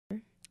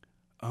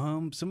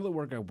Some of the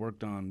work I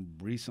worked on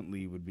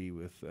recently would be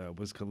with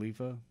Wiz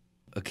Khalifa.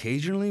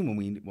 Occasionally,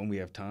 when we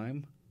have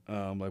time,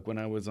 like when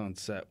I was on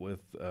set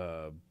with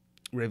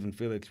Raven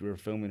Felix, we were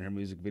filming her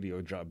music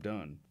video "Job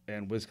Done,"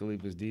 and Wiz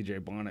Khalifa's DJ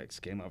Bonix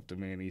came up to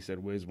me and he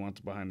said, "Wiz wants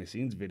a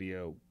behind-the-scenes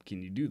video.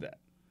 Can you do that?"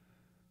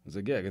 I was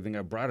like, "Yeah, good thing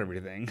I brought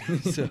everything."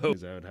 So I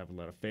would have a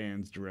lot of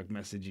fans direct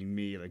messaging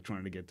me, like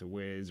trying to get to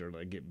Wiz or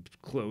like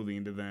get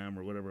clothing to them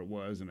or whatever it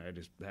was, and I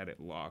just had it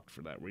locked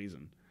for that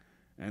reason.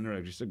 And they're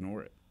like, "Just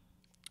ignore it."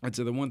 And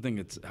so the one thing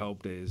that's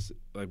helped is,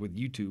 like with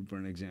YouTube, for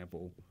an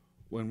example,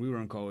 when we were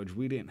in college,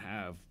 we didn't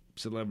have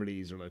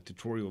celebrities or like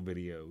tutorial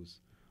videos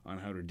on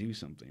how to do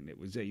something. It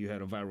was that you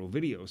had a viral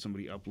video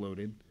somebody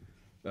uploaded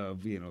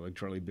of, like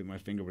Charlie bit my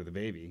finger with a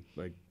baby.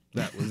 Like,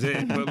 that was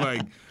it. But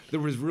like, there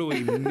was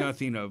really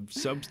nothing of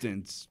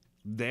substance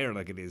there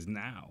like it is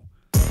now.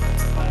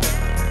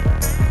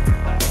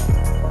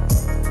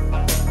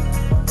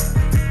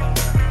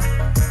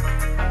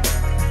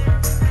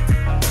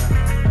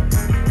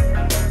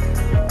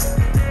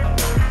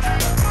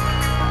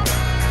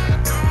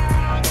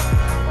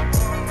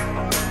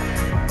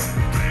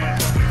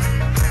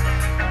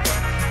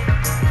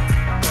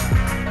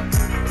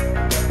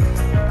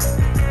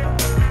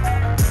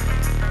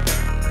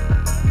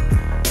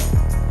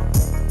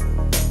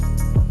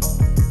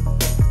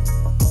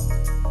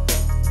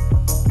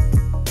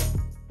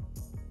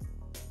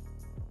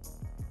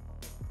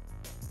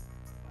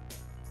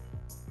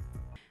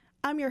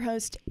 I'm your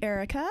host,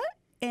 Erica,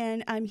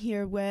 and I'm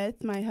here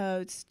with my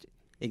host,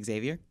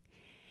 Xavier.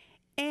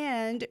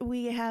 And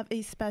we have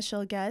a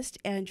special guest,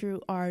 Andrew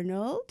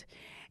Arnold.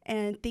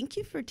 And thank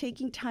you for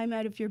taking time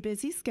out of your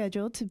busy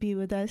schedule to be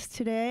with us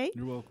today.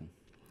 You're welcome.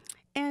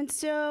 And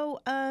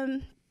so,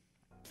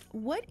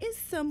 what is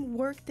some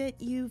work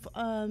that you've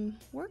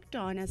worked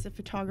on as a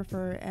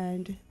photographer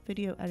and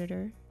video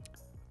editor?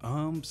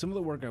 Some of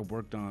the work I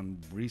worked on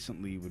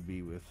recently would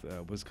be with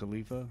Wiz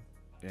Khalifa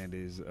and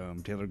his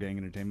Taylor Gang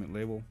Entertainment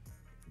label.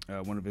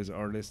 One of his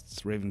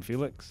artists, Raven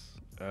Felix,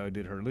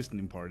 did her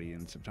listening party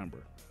in September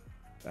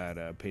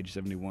at Page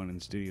 71 in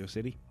Studio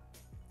City.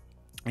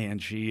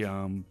 And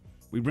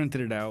we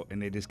rented it out,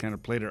 and they just kind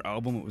of played her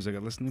album. It was like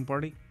a listening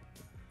party.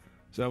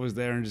 So I was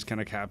there and just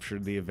kind of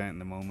captured the event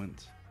and the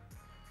moment.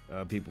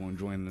 People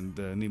enjoying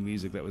the new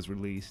music that was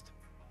released.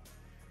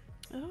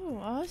 Oh,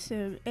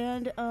 awesome.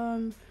 And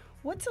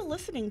what's a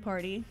listening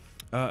party?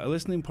 A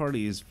listening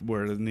party is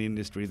where in the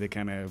industry they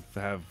kind of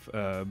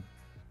have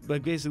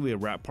like basically a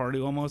rap party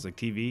almost, like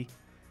TV.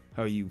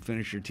 How you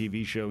finish your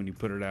TV show and you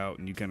put it out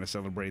and you kind of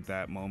celebrate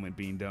that moment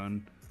being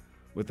done.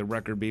 With the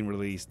record being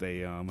released, they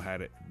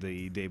had it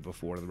the day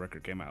before the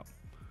record came out.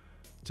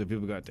 So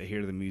people got to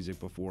hear the music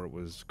before it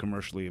was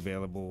commercially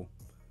available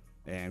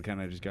and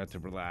kind of just got to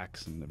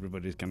relax, and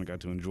everybody just kind of got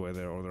to enjoy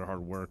all their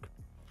hard work.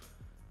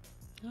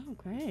 Oh,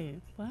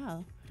 great.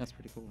 Wow. That's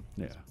pretty cool.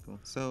 Yeah. That's pretty cool.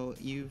 So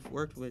you've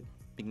worked with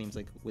big names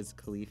like Wiz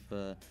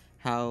Khalifa.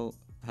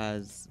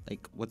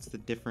 What's the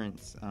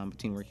difference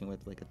between working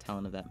with like a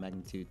talent of that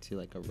magnitude to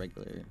like a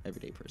regular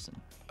everyday person?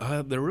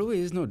 There really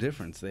is no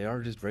difference. They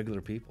are just regular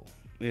people.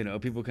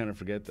 People kind of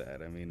forget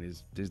that. I mean,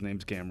 his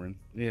name's Cameron.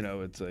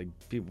 It's like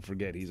people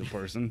forget he's a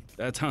person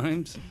at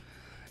times.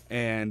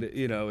 And,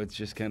 it's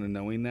just kind of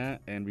knowing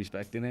that and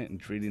respecting it and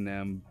treating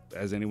them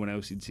as anyone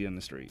else you'd see on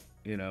the street.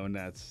 And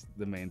that's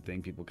the main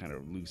thing people kind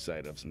of lose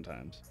sight of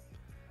sometimes.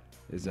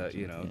 Is that,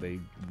 they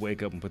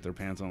wake up and put their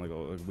pants on like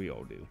we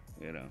all do,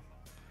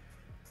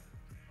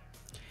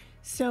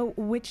 So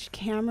which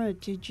camera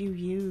did you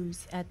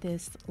use at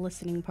this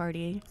listening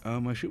party?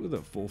 I shoot with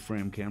a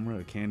full-frame camera,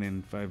 a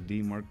Canon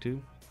 5D Mark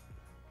II,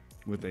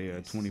 with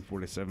a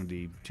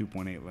 24-70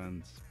 2.8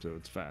 lens, so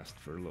it's fast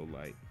for low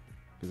light.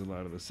 Because a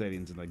lot of the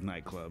settings in like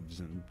nightclubs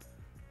and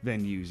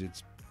venues,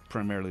 it's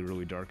primarily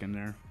really dark in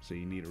there, so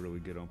you need a really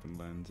good open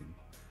lens and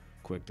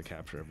quick to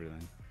capture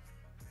everything.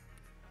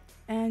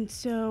 And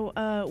so,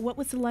 what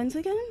was the lens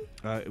again?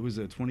 It was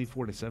a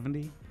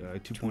 24-70,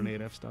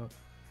 2.8 f-stop.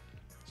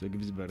 So it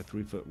gives you about a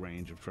 3-foot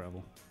range of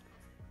travel.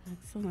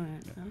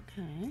 Excellent. Yeah.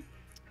 Okay.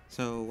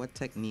 So what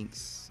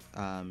techniques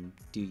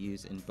do you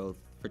use in both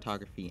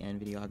photography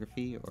and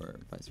videography, or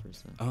vice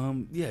versa?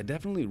 Yeah,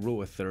 definitely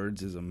rule of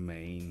thirds is a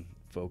main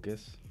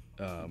focus.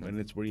 And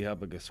it's where you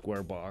have like a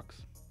square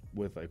box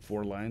with like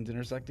 4 lines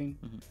intersecting,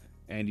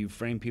 and you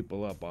frame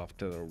people up off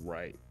to the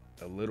right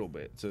a little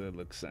bit so they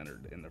look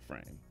centered in the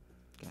frame.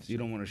 Gotcha. So you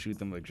don't want to shoot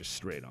them like just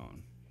straight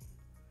on.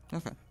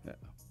 Okay. Yeah.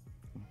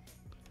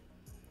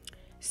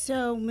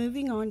 So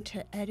moving on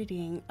to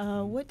editing,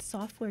 what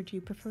software do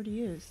you prefer to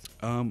use?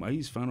 I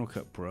use Final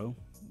Cut Pro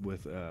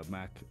with a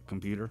Mac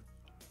computer.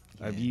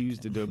 Yeah. I've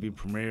used Adobe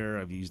Premiere,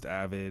 I've used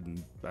Avid,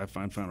 and I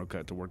find Final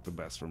Cut to work the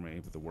best for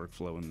me with the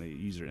workflow and the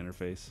user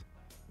interface.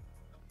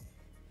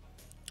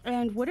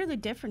 And what are the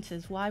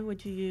differences? Why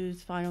would you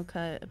use Final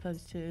Cut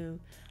opposed to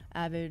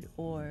Avid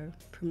or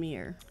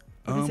Premiere?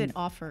 What does it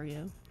offer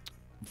you?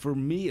 For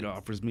me, it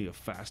offers me a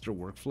faster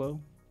workflow.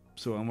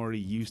 So I'm already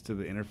used to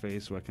the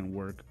interface, so I can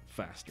work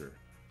faster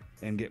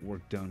and get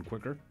work done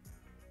quicker.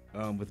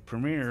 With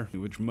Premiere,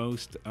 which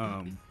most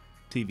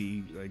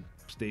TV like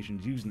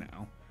stations use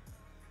now,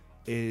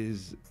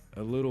 is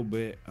a little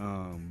bit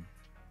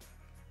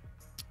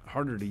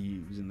harder to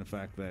use in the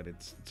fact that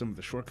it's some of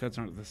the shortcuts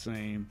aren't the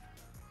same.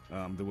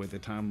 The way the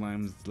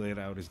timeline is laid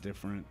out is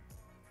different.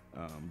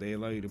 They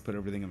allow you to put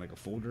everything in like a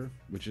folder,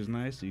 which is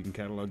nice, so you can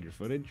catalog your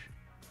footage.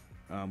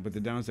 But the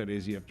downside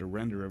is you have to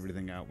render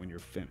everything out when you're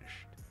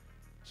finished.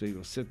 So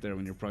you'll sit there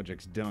when your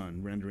project's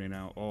done, rendering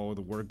out all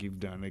the work you've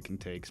done. It can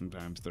take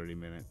sometimes 30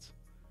 minutes.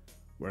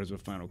 Whereas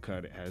with Final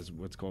Cut, it has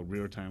what's called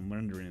real-time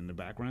rendering in the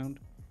background.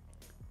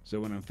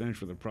 So when I'm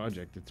finished with a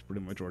project, it's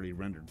pretty much already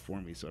rendered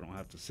for me, so I don't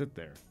have to sit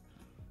there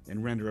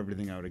and render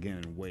everything out again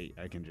and wait.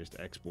 I can just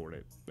export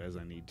it as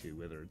I need to,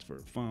 whether it's for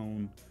a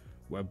phone,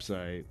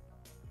 website,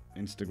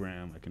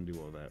 Instagram. I can do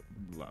all that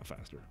a lot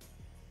faster.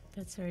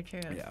 That's very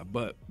true. Yeah,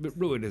 but it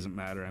really doesn't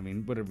matter. I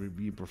mean, whatever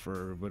you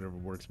prefer, whatever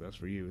works best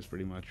for you is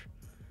pretty much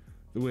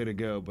the way to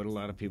go. But a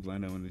lot of people I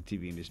know in the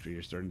TV industry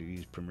are starting to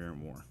use Premiere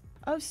more.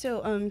 Oh, so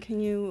can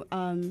you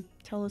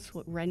tell us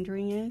what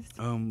rendering is?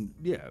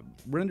 Yeah,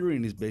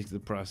 rendering is basically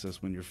the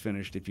process when you're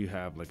finished. If you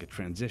have like a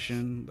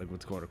transition, like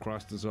what's called a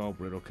cross dissolve,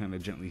 where it'll kind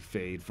of gently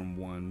fade from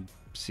one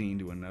scene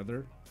to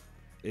another,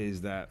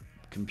 is that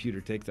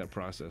computer takes that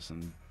process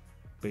and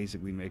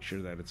basically make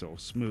sure that it's all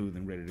smooth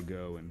and ready to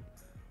go. And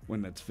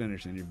when that's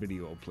finished, then your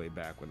video will play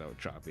back without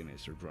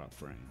choppiness or drop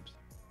frames.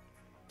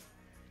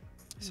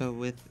 So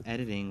with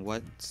editing,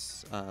 what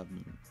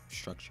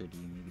structure do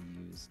you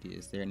maybe use?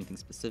 Is there anything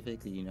specific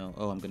that you know,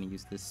 oh, I'm going to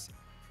use this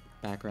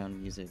background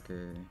music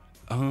or?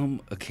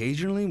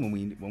 Occasionally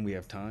when we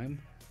have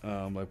time.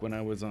 Like when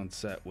I was on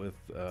set with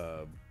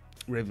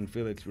Raven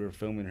Felix, we were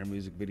filming her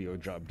music video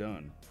Job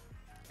Done.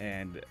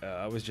 And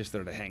I was just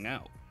there to hang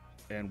out.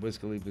 And Wiz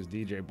Khalifa's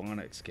DJ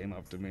Bonix came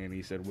up to me and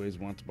he said, Wiz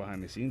wants a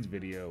behind the scenes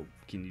video.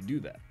 Can you do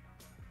that?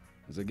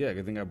 I was like, yeah,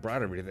 good thing I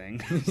brought everything.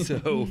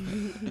 So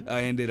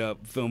I ended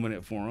up filming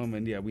it for him.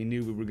 And yeah, we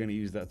knew we were going to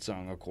use that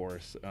song, of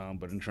course.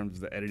 But in terms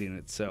of the editing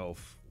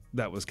itself,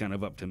 that was kind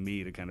of up to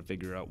me to kind of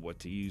figure out what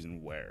to use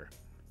and where.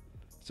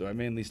 So I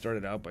mainly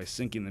started out by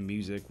syncing the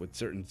music with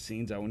certain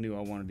scenes I knew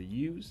I wanted to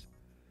use.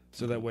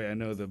 So that way I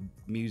know the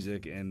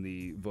music and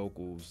the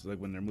vocals, like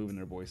when they're moving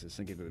their voices,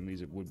 syncing to the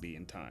music would be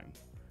in time.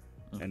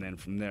 And then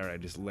from there, I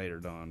just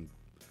layered on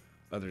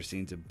other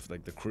scenes of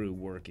like the crew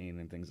working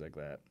and things like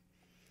that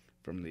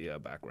from the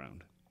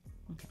background.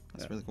 Okay,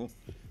 that's really cool.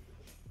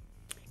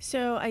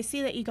 So I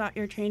see that you got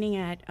your training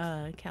at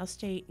Cal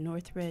State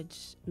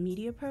Northridge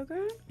Media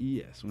Program.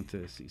 Yes, went to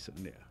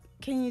CSUN, yeah.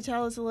 Can you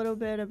tell us a little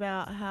bit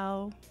about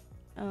how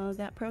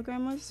that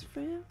program was for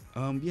you?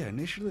 Yeah,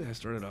 initially I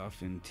started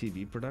off in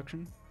TV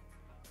production.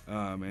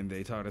 And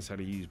they taught us how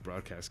to use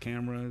broadcast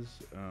cameras,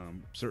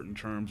 certain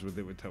terms where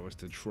they would tell us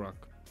to truck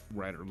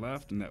right or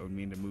left, and that would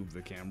mean to move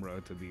the camera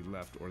to the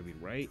left or the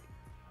right,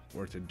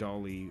 or to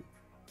dolly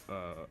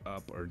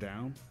up or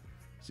down.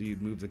 So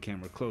you'd move the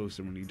camera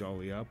closer when you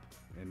dolly up,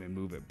 and then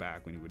move it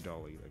back when you would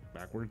dolly like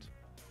backwards.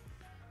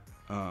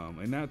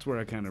 And that's where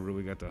I kind of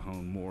really got to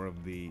hone more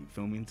of the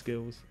filming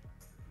skills.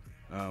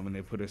 And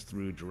they put us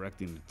through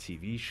directing the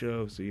TV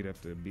show, so you'd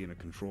have to be in a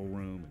control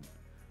room and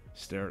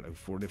stare at like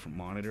 4 different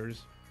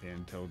monitors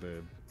and tell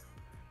the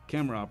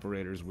camera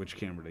operators which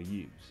camera to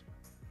use.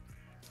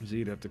 So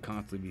you'd have to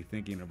constantly be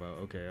thinking about,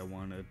 okay, I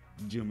want to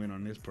zoom in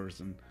on this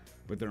person,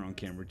 but they're on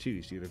camera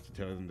 2, so you'd have to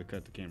tell them to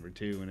cut to camera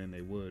 2, and then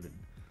they would. And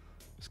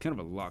it's kind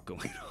of a lot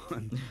going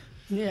on.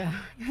 Yeah.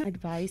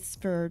 Advice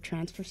for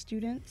transfer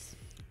students?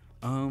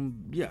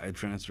 Yeah, I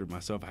transferred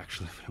myself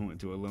actually. I went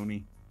to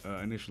Ohlone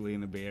initially in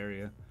the Bay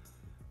Area.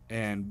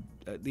 And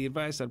the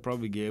advice I'd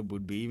probably give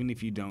would be, even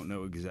if you don't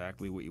know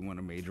exactly what you want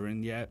to major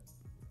in yet,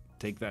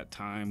 take that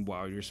time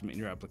while you're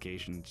submitting your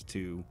applications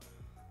to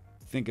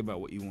think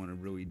about what you want to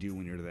really do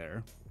when you're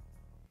there.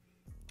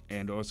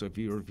 And also, if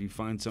you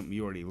find something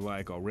you already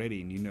like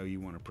already and you know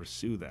you want to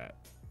pursue that,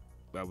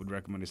 I would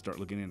recommend to start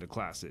looking into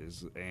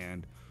classes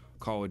and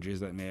colleges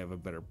that may have a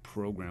better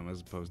program as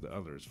opposed to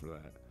others for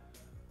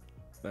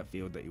that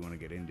field that you want to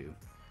get into.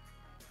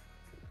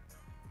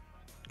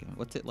 Okay.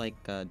 What's it like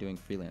doing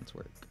freelance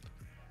work?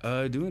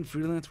 Doing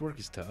freelance work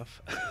is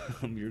tough.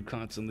 You're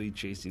constantly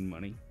chasing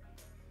money.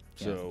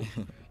 So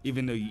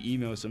even though you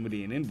email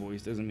somebody an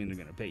invoice, doesn't mean they're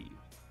going to pay you.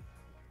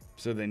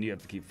 So then you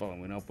have to keep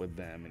following up with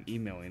them and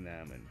emailing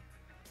them. And,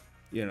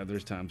 you know,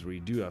 there's times where you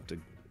do have to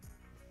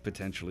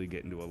potentially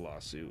get into a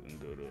lawsuit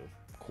and go to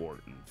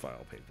court and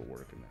file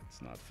paperwork, and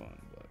that's not fun.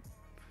 But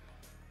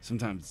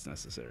sometimes it's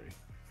necessary.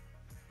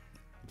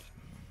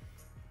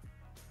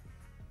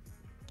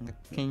 Okay.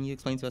 Can you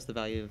explain to us the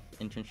value of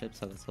internships,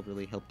 how that's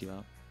really helped you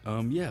out?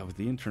 Yeah, with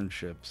the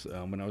internships,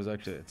 when I was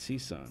actually at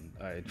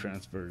CSUN, I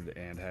transferred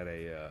and had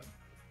a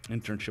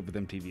internship with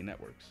MTV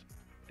Networks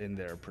in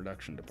their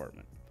production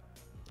department.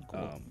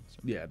 Cool.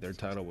 Yeah, their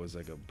title was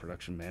like a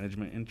production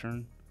management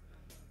intern,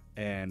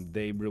 and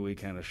they really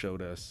kind of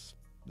showed us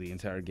the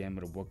entire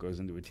gamut of what goes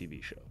into a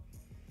TV show.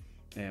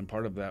 And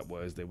part of that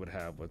was they would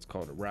have what's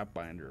called a wrap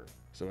binder.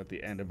 So at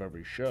the end of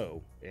every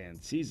show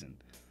and season,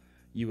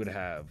 you would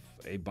have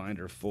a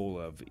binder full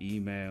of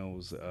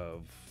emails,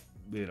 of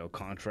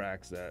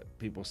contracts that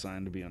people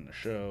signed to be on the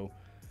show,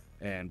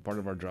 And part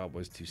of our job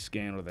was to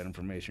scan all that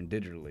information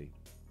digitally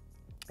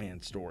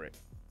and store it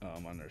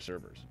on their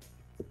servers.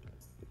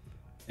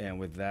 And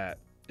with that,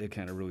 it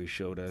kind of really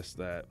showed us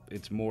that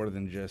it's more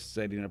than just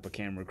setting up a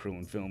camera crew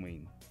and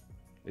filming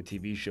a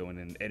TV show and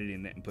then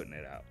editing it and putting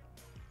it out.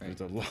 Right.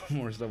 There's a lot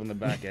more stuff on the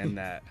back end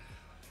that,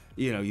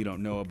 you know, you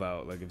don't know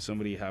about. Like if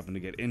somebody happened to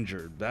get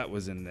injured, that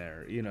was in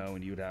there, you know,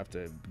 and you'd have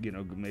to, you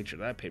know, make sure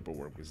that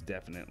paperwork was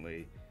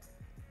definitely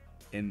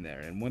in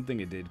there. And one thing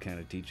it did kind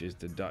of teach is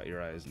to dot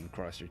your I's and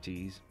cross your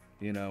T's,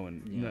 you know,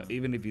 and you know,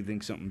 even if you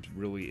think something's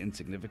really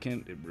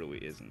insignificant, it really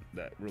isn't.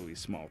 That really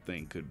small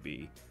thing could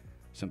be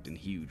something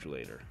huge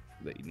later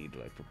that you need to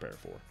like prepare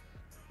for.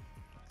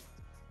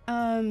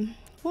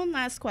 One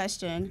last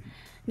question.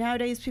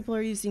 Nowadays, people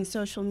are using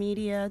social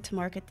media to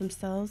market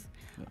themselves.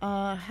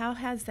 How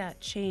has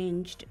that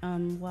changed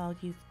while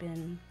you've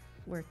been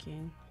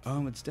working?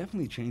 It's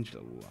definitely changed a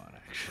lot,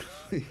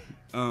 actually.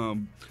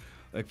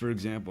 Like, for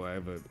example, I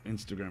have an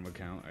Instagram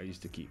account I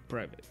used to keep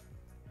private.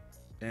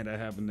 And I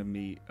happened to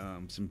meet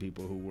some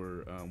people who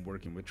were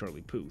working with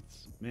Charlie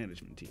Puth's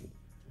management team.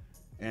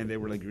 And they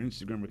were like, your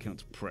Instagram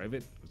account's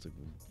private? I was like,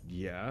 well,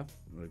 yeah.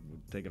 Like, well,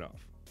 take it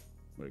off.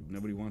 Like,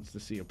 nobody wants to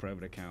see a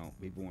private account.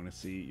 People want to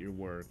see your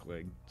work.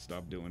 Like,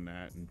 stop doing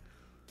that. And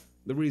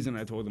the reason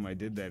I told them I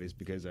did that is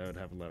because I would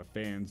have a lot of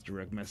fans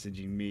direct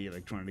messaging me,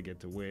 like, trying to get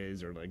to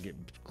Wiz or, like, get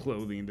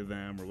clothing to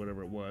them or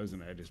whatever it was.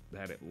 And I just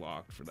had it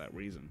locked for that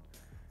reason.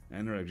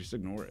 And they're like, just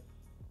ignore it.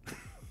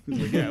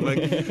 Like, yeah, like,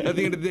 at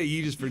the end of the day,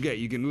 you just forget.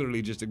 You can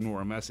literally just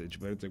ignore a message.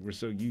 But it's like we're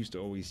so used to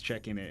always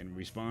checking it and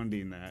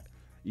responding that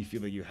you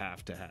feel like you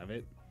have to have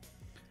it.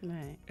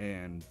 Right.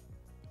 And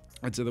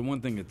I'd say the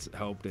one thing that's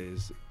helped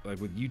is, like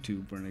with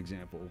YouTube, for an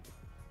example,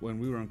 when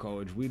we were in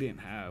college, we didn't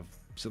have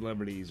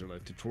celebrities or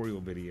like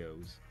tutorial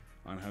videos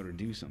on how to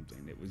do something.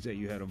 It was that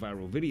you had a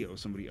viral video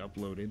somebody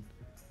uploaded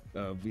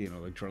of, you know,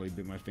 like Charlie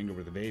bit my finger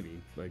with a baby.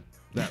 Like,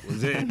 that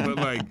was it. But,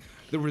 like,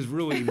 there was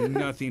really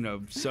nothing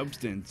of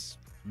substance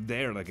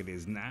there like it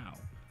is now.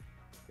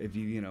 If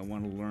you, you know,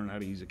 want to learn how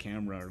to use a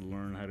camera or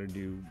learn how to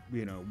do,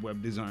 you know,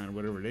 web design or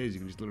whatever it is, you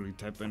can just literally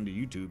type that into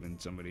YouTube and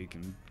somebody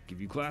can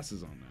give you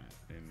classes on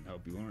that and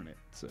help you learn it.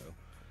 So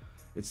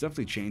it's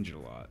definitely changed a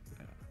lot.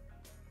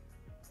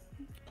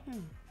 Okay.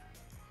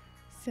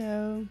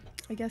 So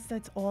I guess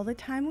that's all the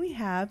time we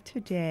have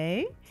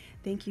today.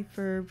 Thank you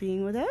for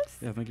being with us.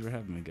 Yeah, thank you for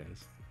having me,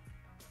 guys.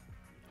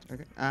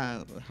 Okay.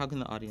 How can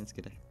the audience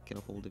get a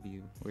hold of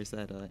you? Where's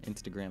that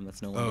Instagram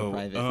that's no longer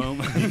private?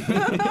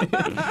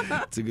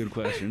 That's a good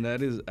question.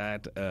 That is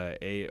at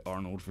A.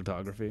 Arnold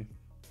Photography.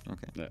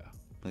 Okay. Yeah.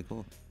 Like,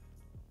 cool.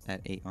 At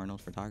A.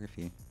 Arnold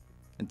Photography.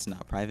 It's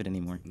not private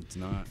anymore. It's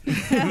not.